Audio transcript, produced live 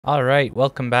Alright,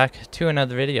 welcome back to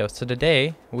another video. So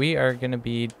today we are going to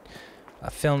be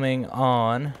filming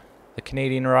on the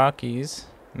Canadian Rockies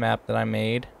map that I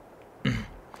made.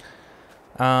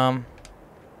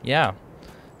 Yeah.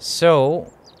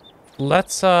 So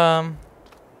let's grab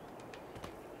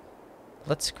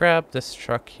this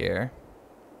truck here.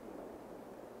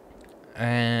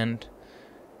 And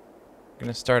we're going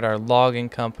to start our logging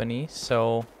company.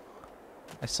 So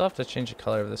I still have to change the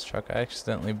color of this truck. I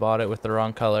accidentally bought it with the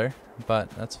wrong color, but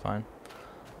that's fine.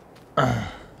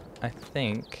 I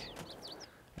think...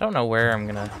 I don't know where I'm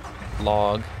gonna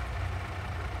log.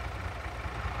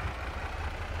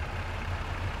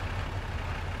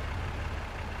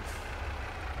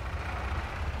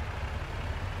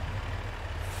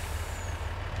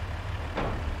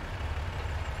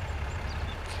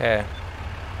 Okay.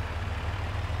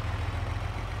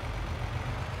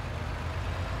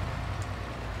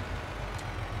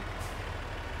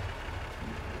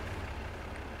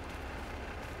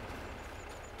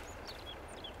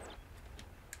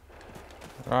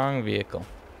 Wrong vehicle.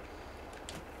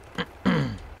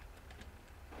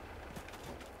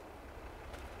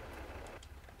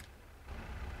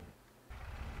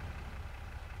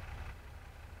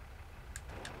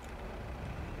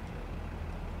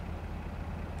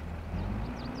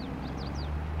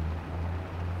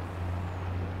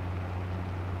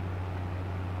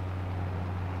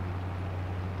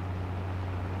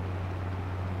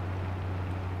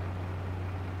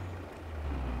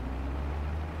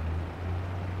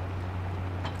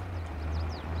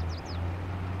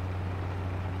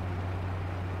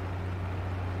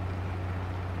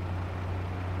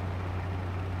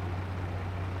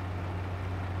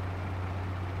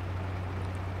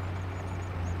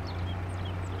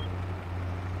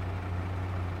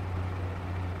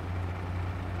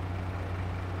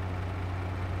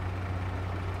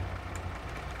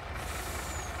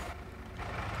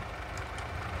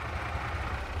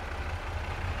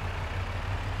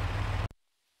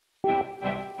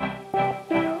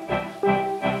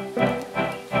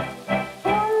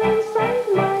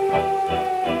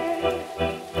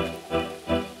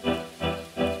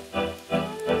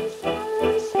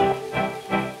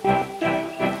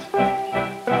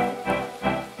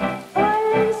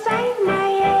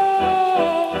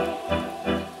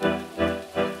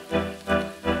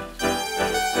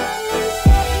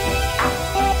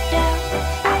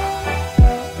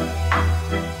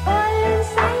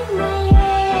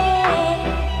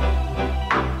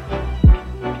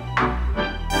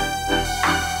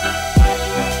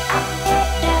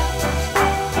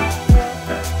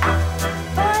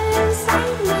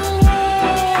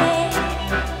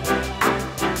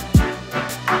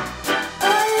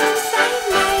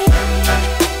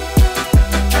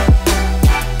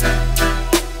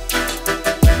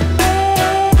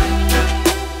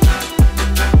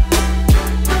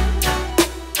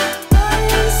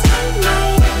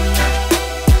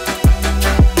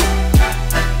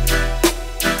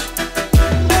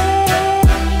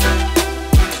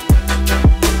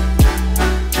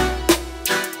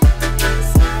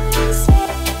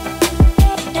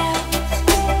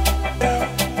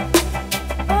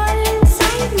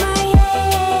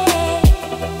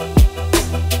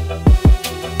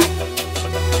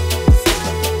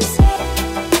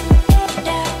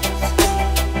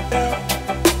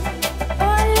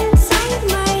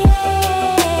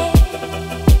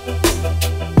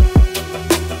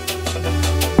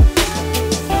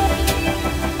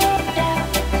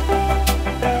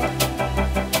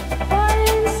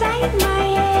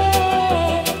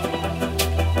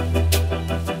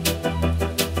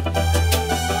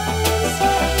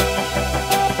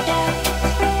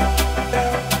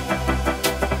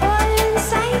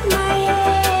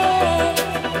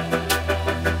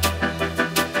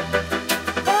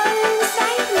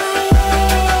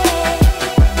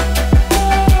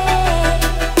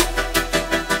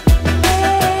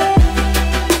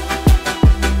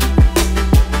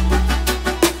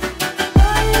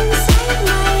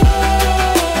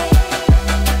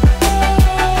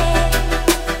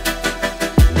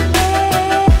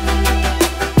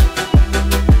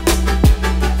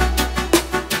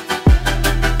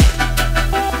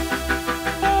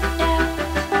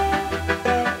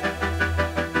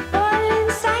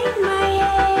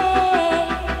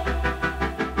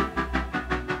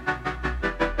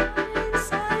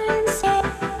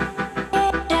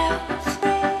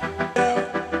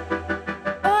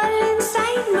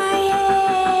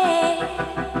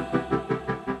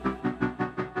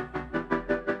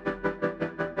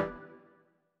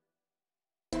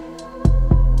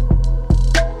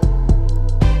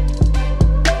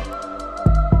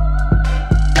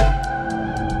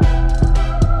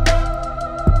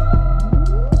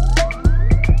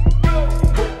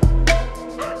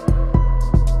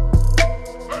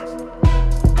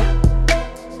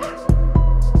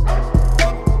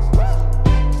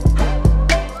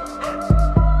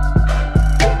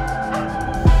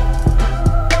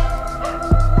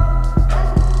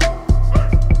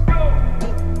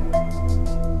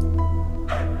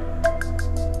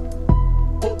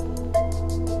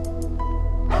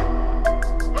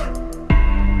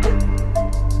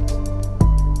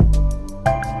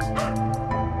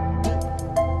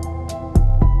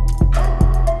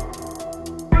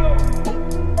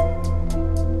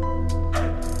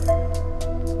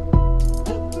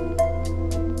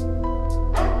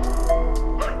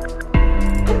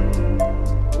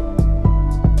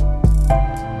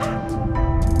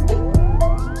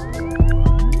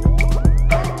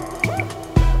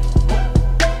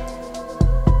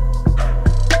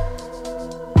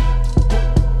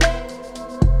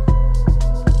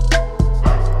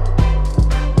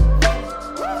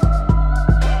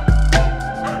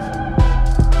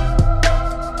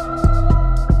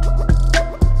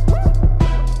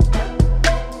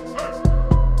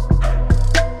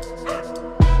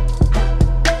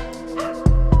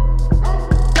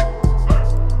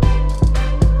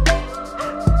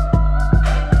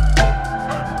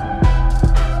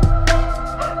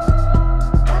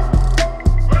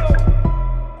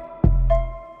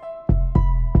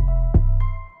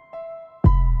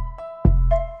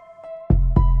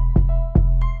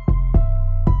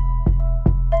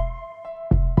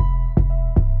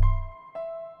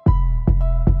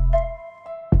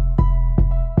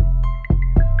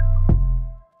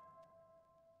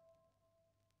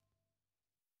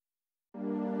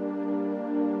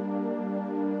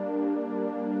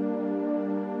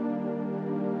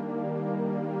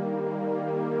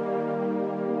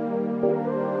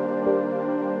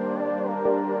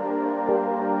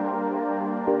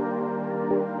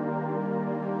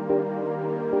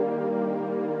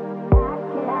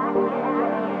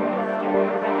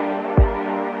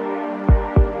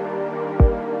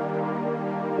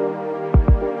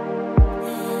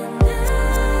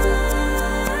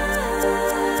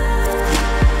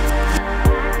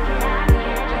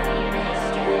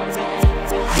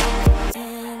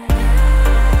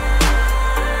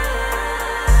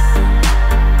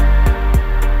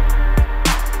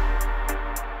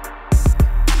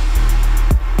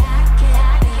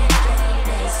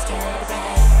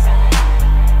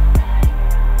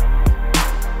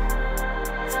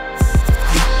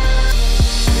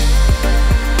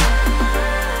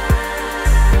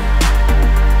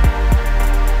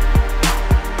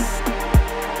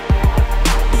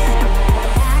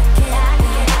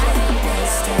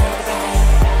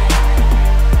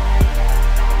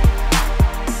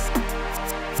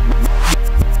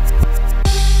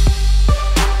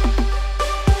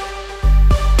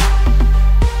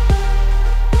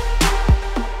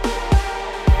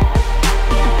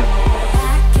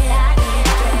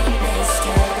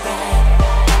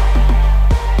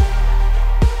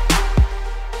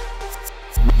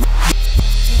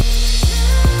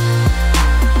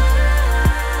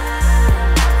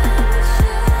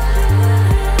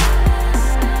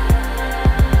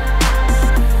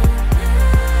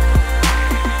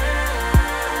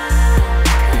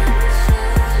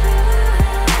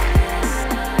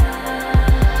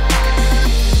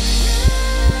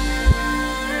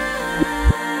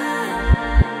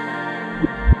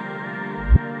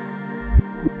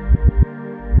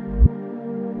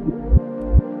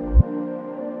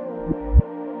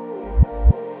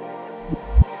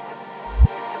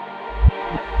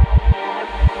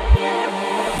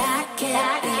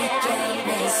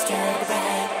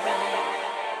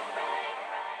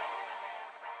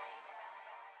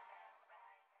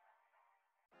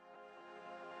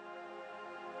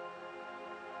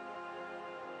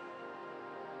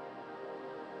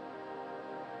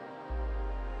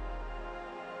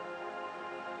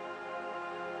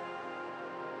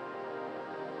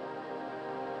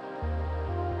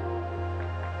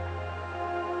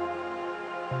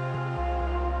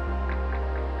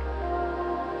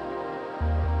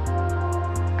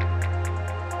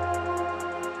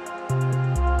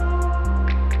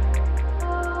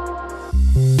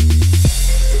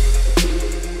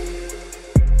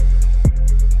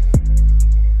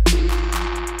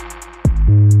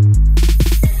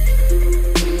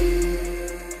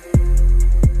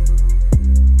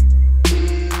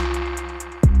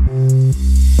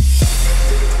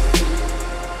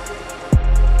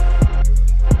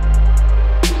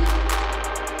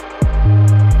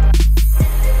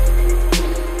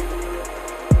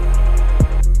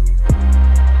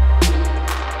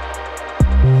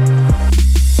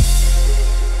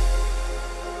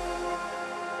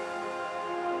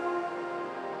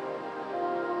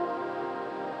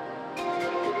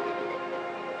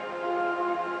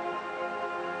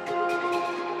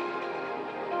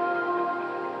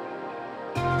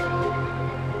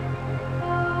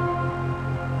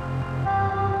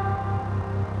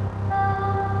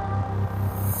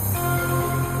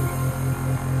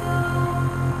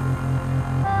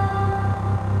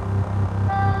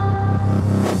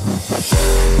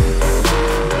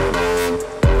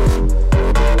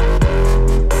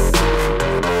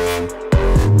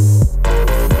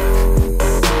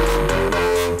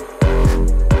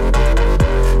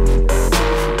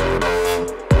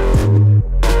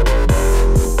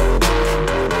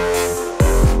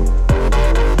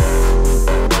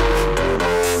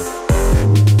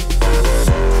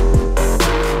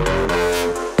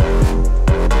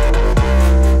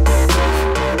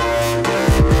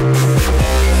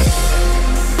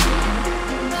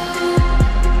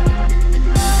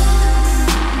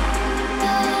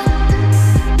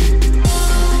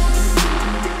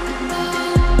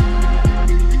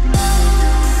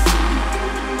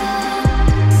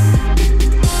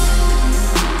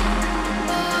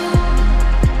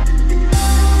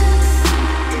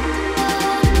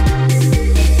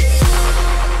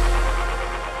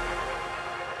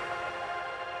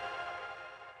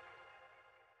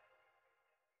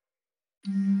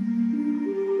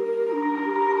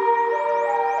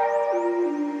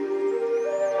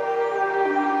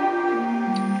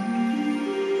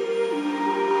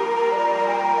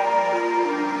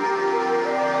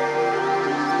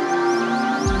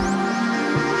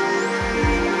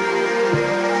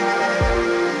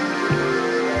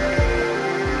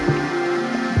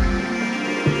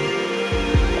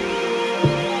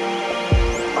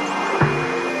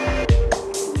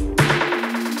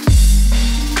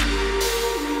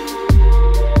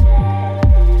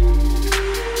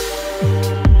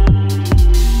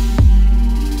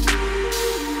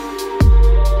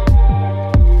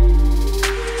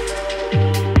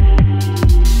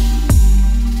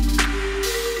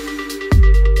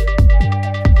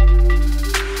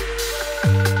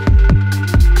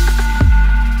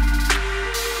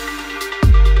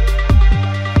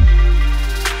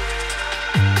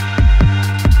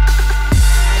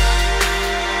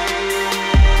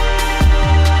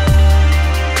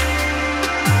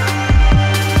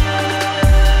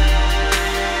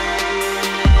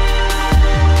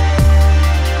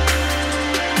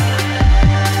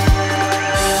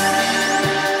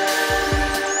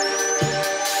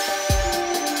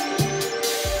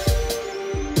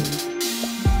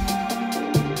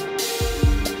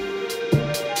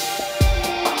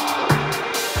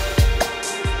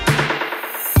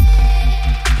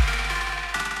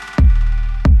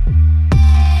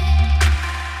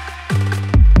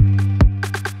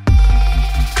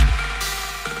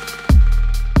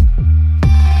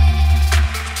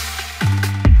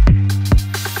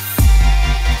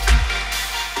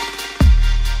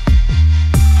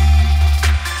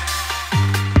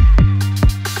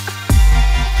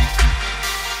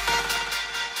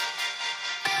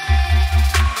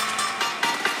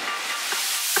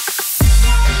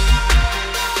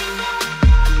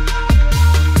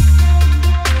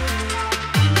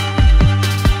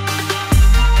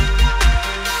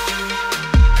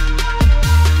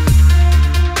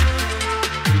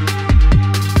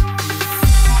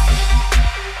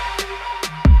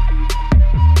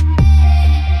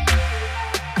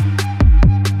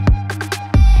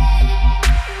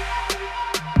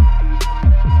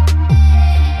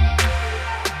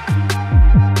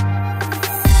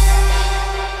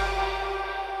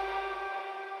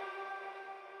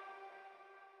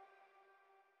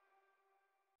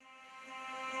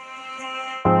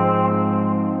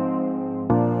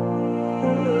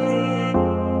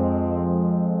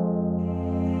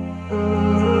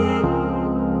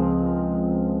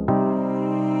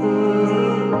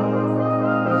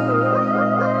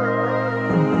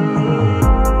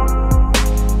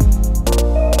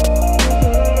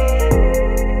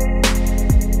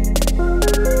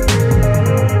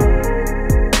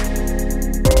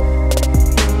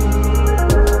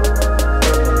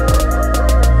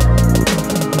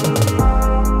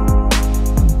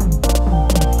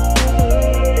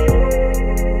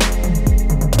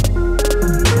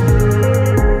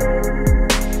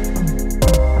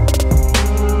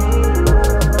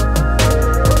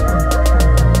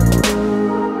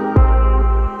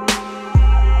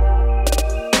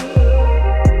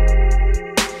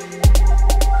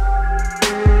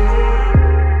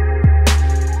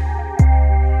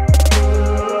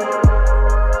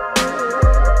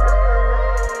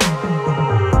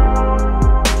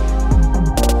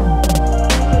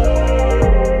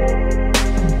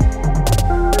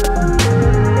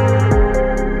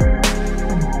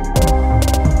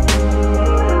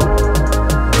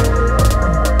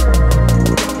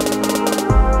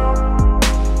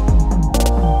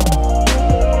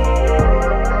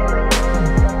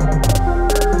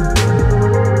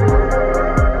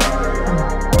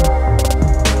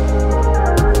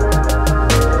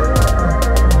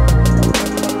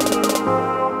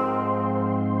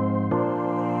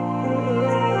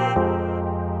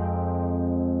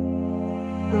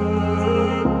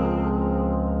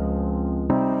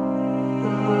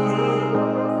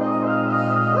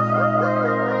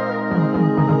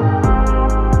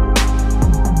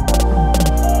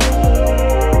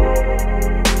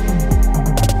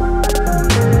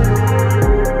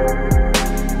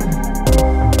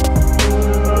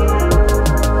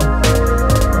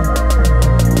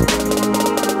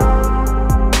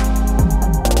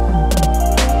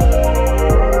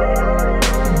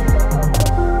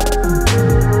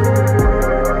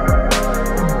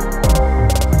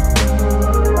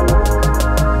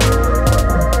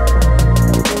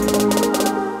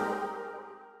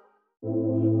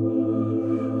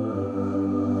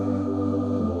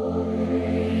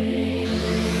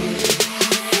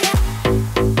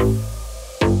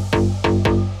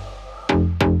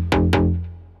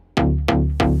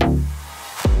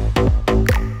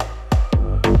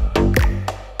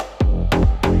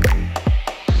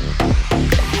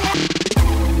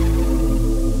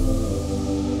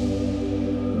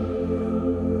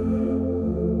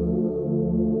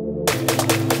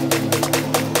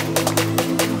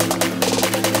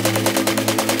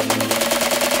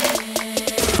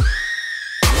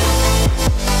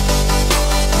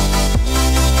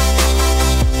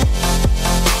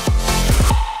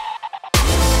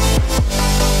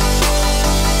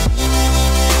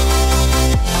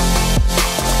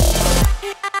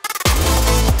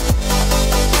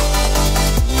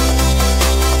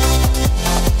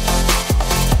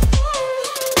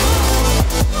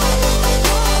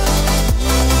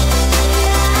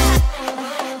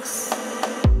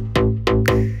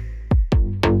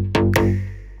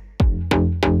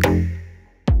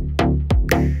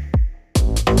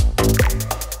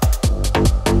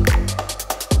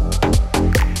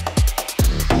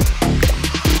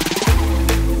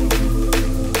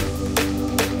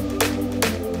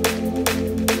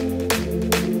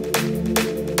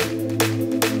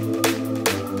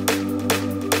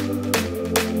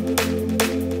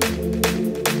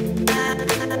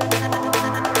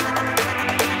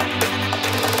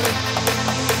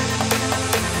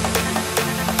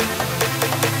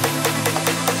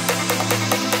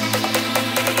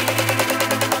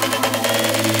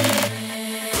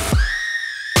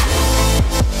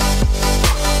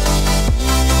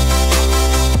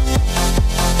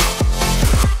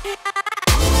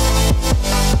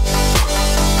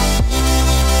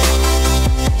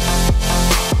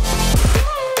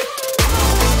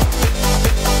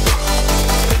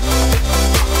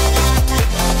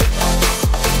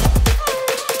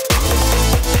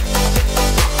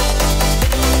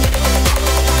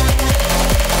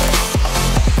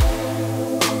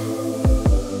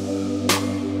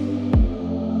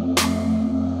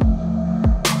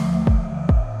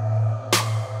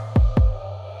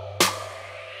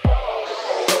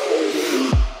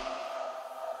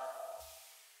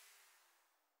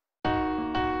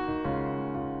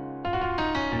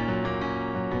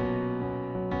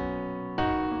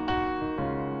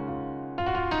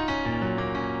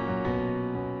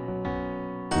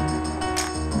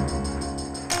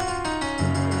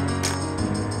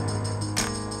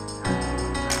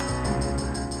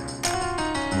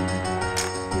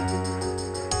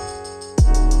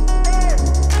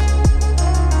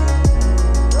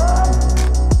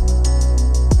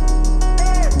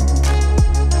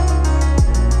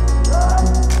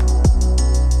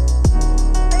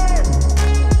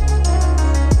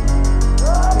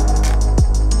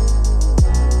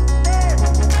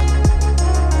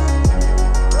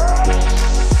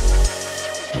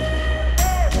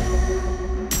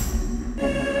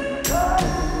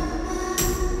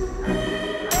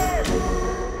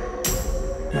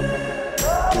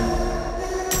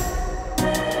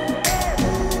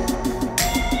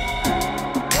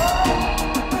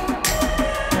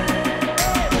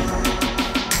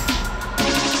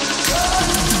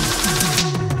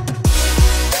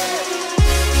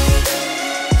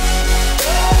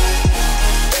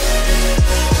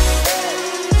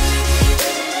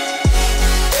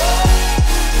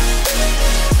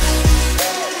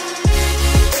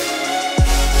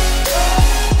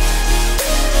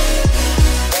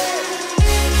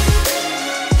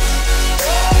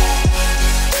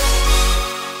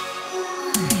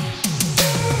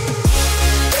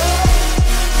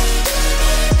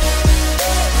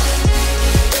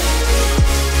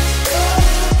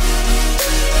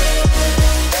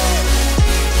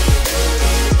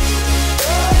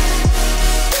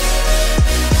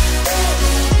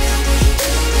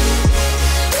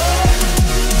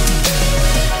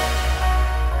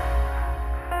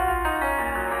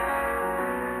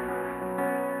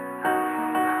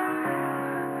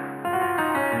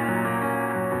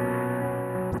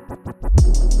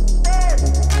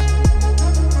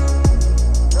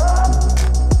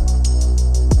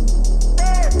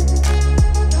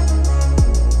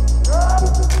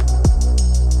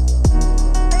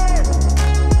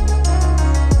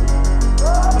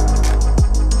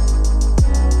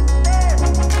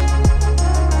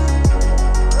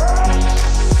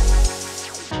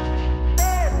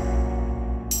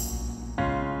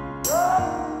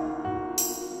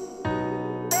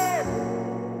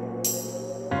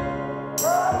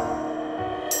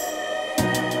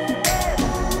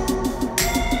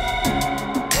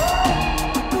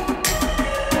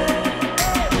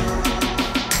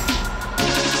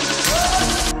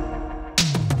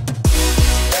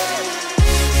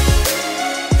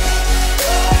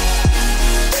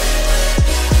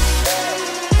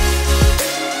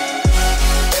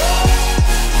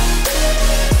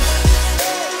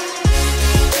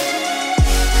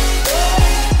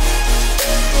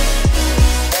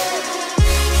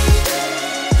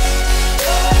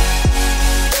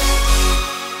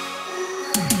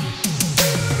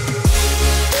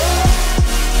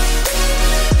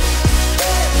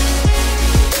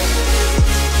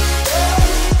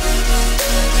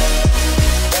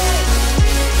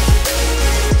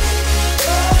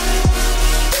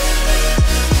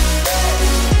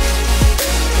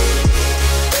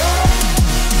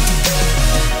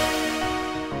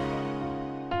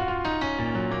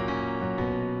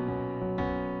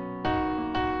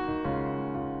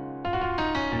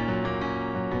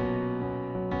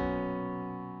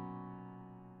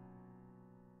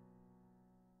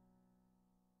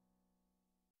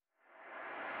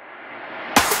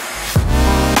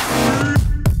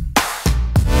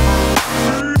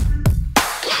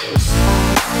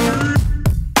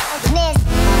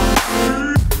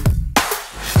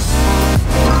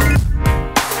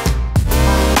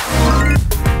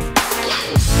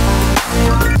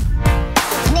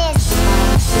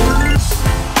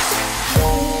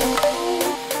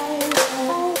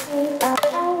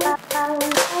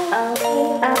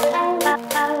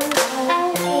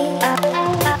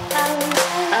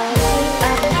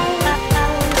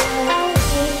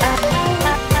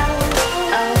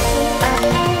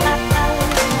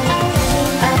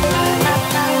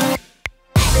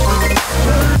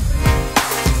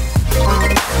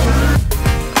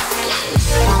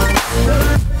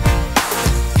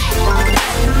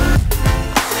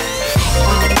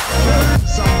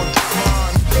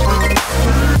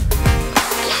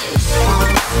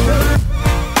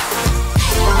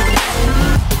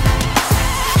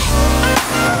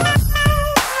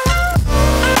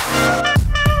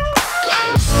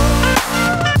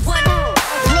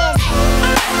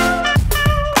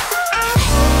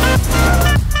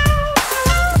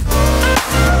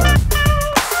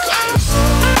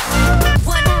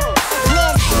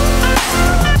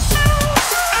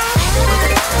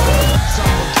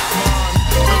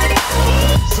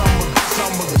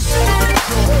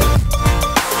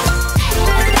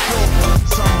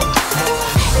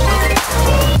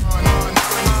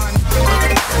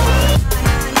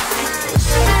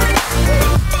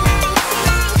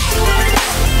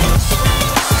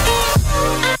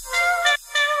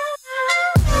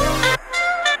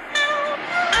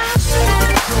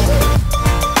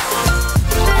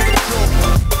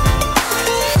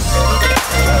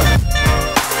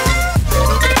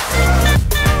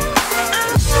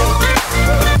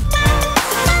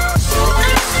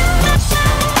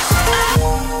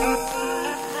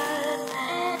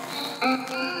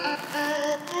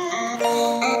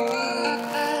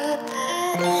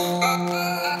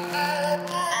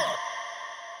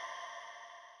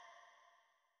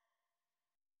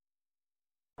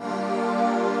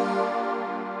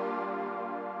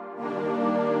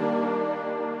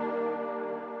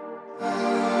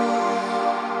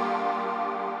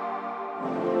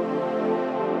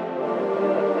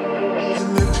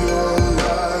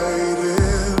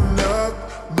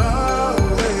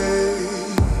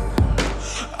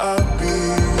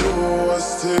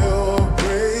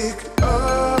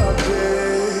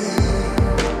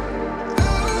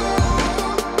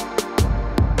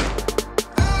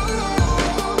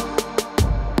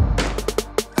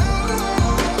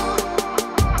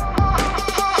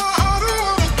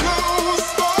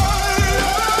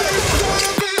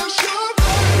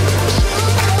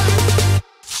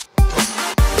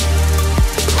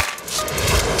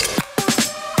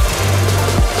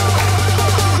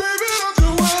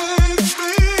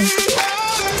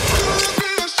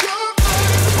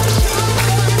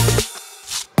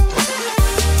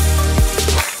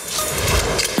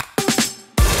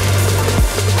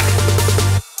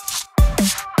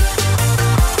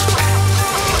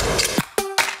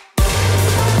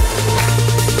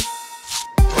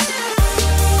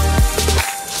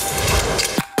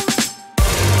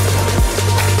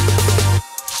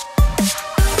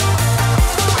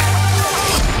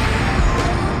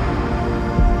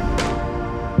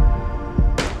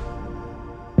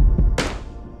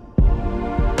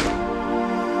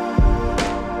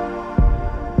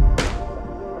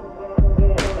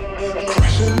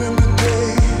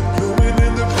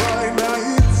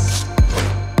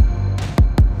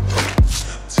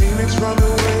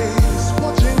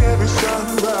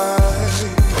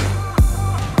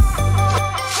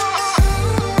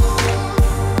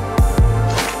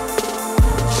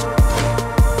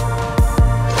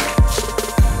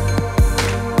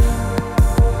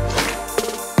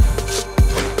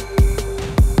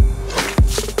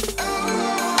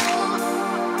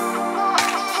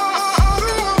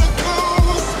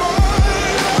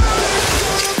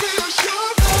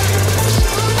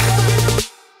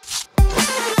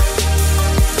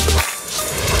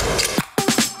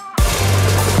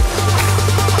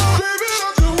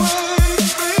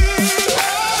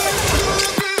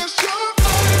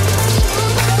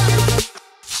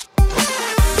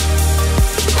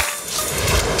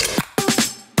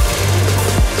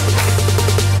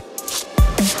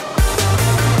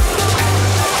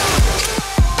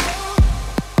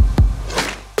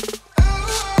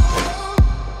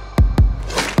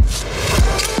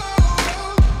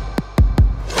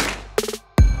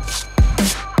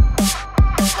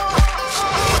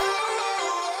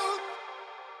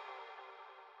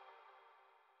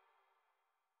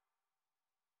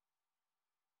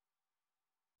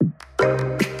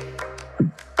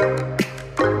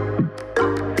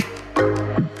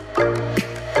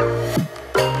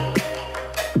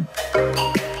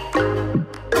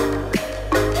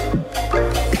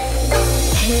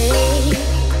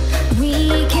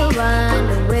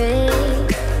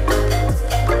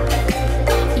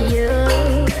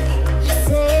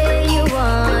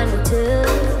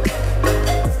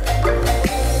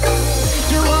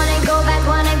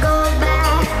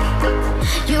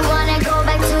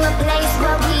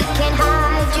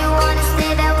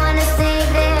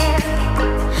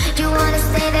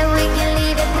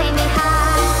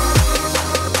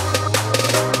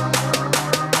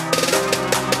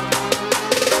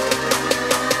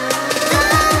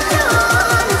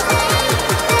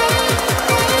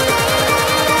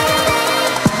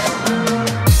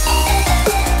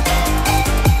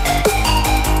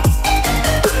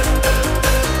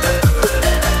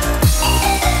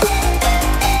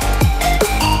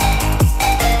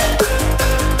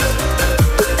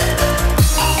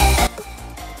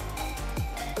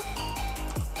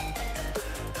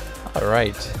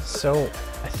 Alright, so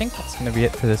I think that's going to be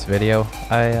it for this video.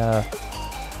 I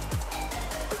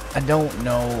don't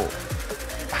know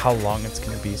how long it's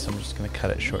going to be, so I'm just going to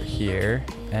cut it short here.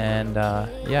 And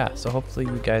yeah, so hopefully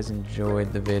you guys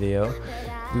enjoyed the video.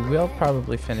 We will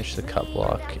probably finish the cut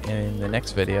block in the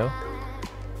next video,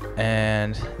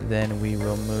 and then we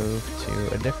will move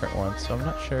to a different one. So I'm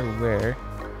not sure where.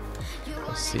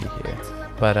 We'll see here.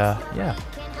 But yeah.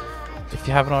 If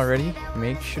you haven't already,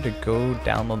 make sure to go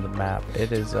download the map.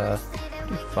 It is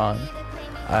pretty fun.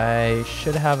 I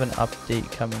should have an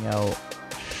update coming out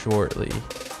shortly,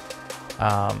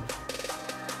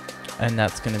 and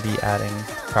that's going to be adding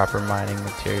proper mining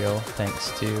material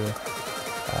thanks to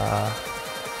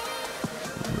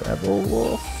Rebel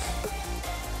Wolf.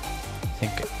 I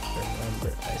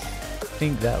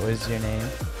think that was your name.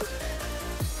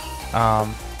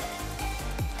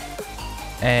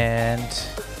 And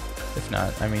if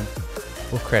not, I mean,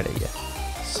 we'll credit you.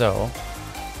 So,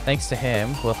 thanks to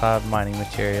him, we'll have mining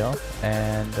material,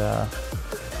 and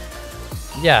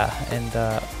yeah, and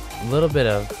a little bit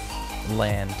of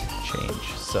land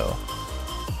change. So,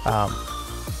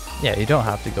 yeah, you don't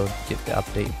have to go get the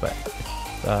update, but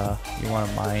if you want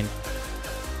to mine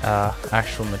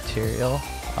actual material,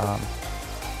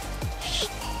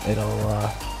 it'll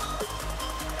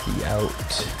be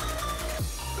out.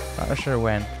 Not sure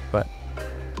when, but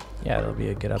yeah, it'll be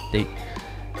a good update.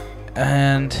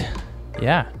 And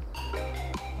yeah,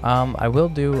 I will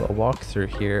do a walkthrough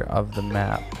here of the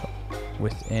map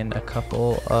within a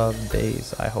couple of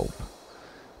days, I hope.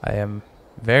 I am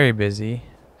very busy.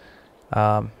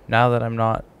 Now that I'm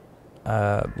not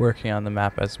working on the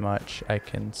map as much, I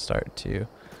can start to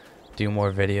do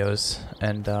more videos,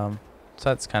 and so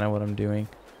that's kind of what I'm doing.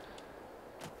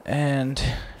 And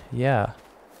yeah,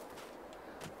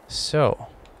 so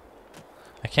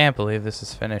I can't believe this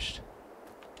is finished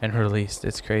and released.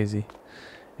 It's crazy.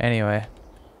 Anyway,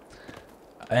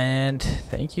 and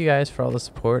thank you guys for all the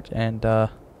support, and the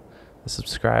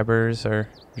subscribers are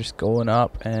just going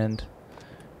up, and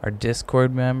our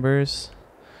Discord members.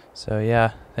 So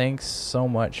yeah, thanks so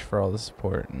much for all the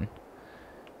support, and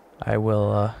I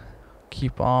will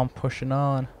keep on pushing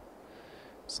on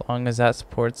as long as that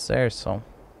support's there. So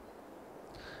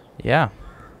yeah.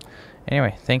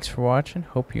 Anyway, thanks for watching.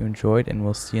 Hope you enjoyed, and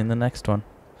we'll see you in the next one.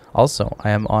 Also,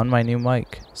 I am on my new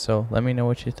mic, so let me know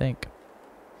what you think.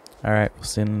 Alright, we'll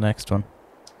see you in the next one.